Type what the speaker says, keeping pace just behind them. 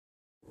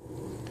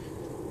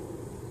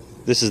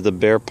This is the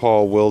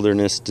Bearpawwd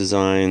Wilderness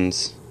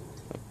Designs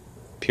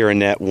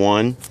Pyranet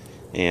 1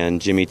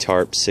 and Jimmy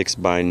Tarp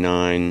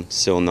 6x9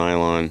 sil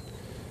nylon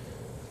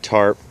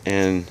tarp,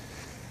 and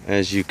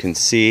as you can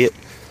see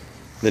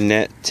the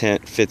net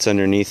tent fits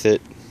underneath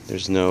it.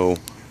 There's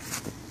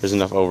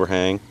enough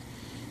overhang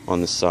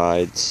on the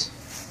sides,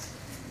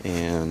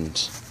 and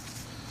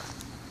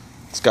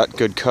it's got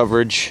good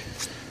coverage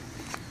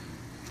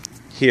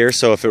here,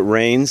 so if it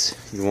rains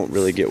you won't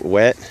really get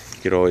wet.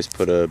 You could always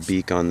put a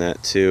beak on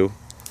that too,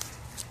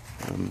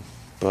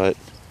 but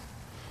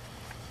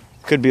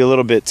could be a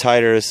little bit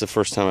tighter. It's the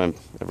first time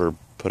I've ever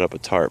put up a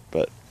tarp,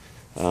 but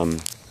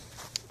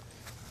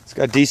it's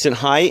got decent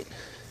height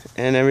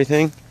and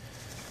everything,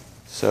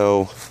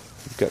 so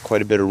we've got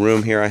quite a bit of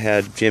room here. I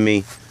had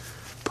Jimmy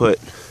put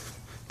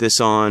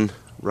this on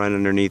right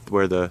underneath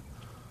where the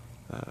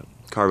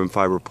carbon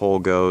fiber pole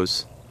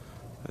goes,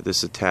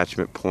 this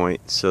attachment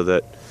point, so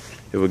that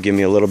it would give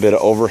me a little bit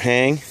of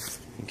overhang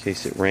in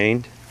case it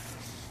rained.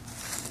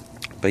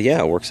 But yeah,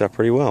 it works out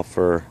pretty well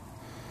for,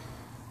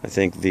 I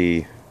think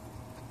the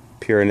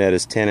Pyranet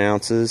is 10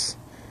 ounces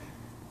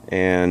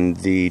and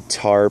the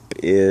tarp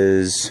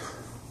is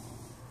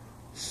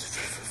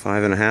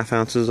 5.5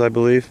 ounces, I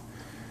believe.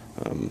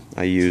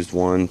 I used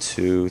 1,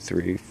 2,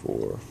 3,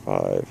 4,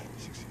 5,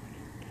 6,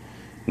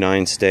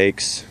 9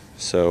 stakes,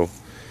 so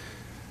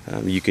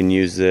you can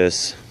use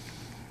this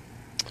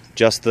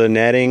just the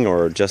netting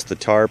or just the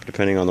tarp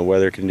depending on the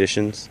weather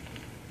conditions,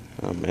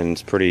 and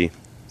it's pretty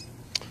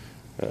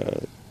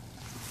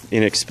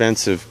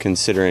inexpensive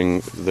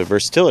considering the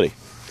versatility,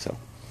 so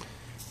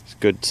it's a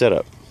good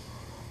setup.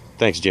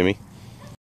 Thanks, Jimmy.